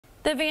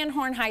The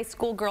Horne High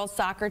School girls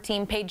soccer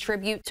team paid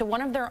tribute to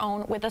one of their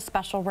own with a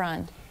special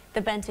run.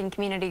 The Benton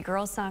Community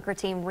Girls Soccer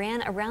team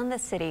ran around the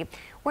city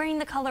wearing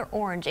the color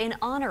orange in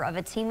honor of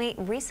a teammate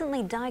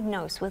recently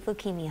diagnosed with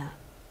leukemia.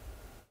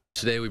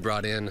 Today we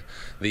brought in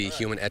the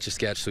human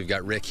Etch-a-Sketch. So we've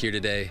got Rick here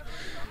today.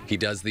 He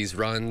does these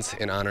runs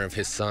in honor of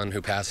his son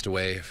who passed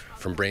away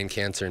from brain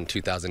cancer in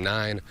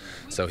 2009.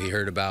 So he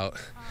heard about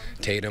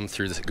Tatum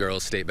through the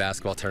girls' state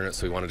basketball tournament,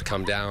 so we wanted to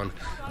come down,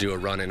 do a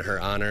run in her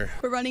honor.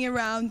 We're running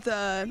around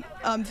the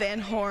Van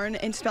Horn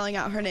and spelling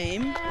out her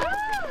name.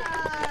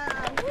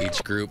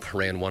 Each group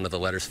ran one of the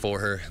letters for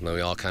her, and then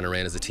we all kind of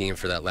ran as a team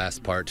for that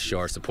last part to show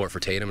our support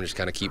for Tatum and just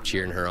kind of keep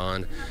cheering her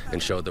on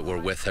and show that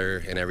we're with her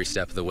in every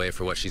step of the way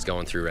for what she's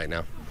going through right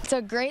now. It's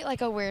a great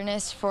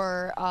awareness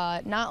for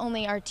not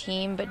only our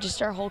team but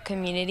just our whole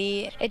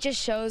community. It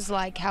just shows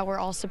how we're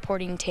all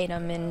supporting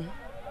Tatum, and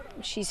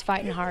she's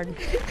fighting hard.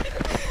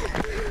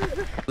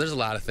 There's a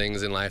lot of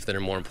things in life that are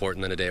more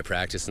important than a day of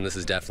practice, and this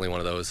is definitely one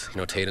of those.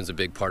 You know, Tatum's a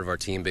big part of our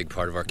team, big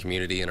part of our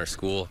community and our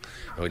school,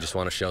 and we just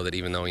want to show that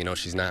even though,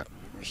 she's not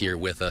here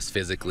with us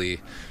physically,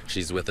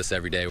 she's with us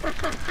every day.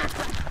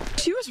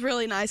 She was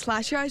really nice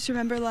last year. I just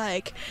remember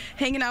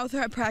hanging out with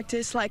her at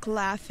practice,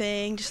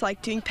 laughing, just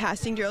doing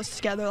passing drills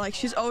together.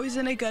 She's always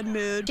in a good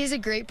mood. She's a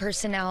great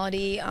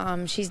personality.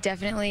 She's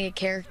definitely a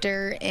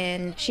character,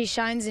 and she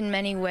shines in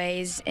many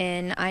ways,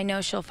 and I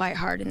know she'll fight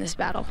hard in this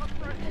battle.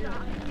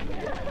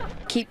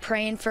 Keep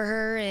praying for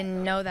her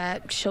and know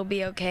that she'll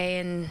be okay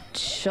and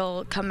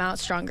she'll come out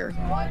stronger.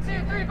 1,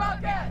 2, 3,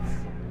 Bobcats!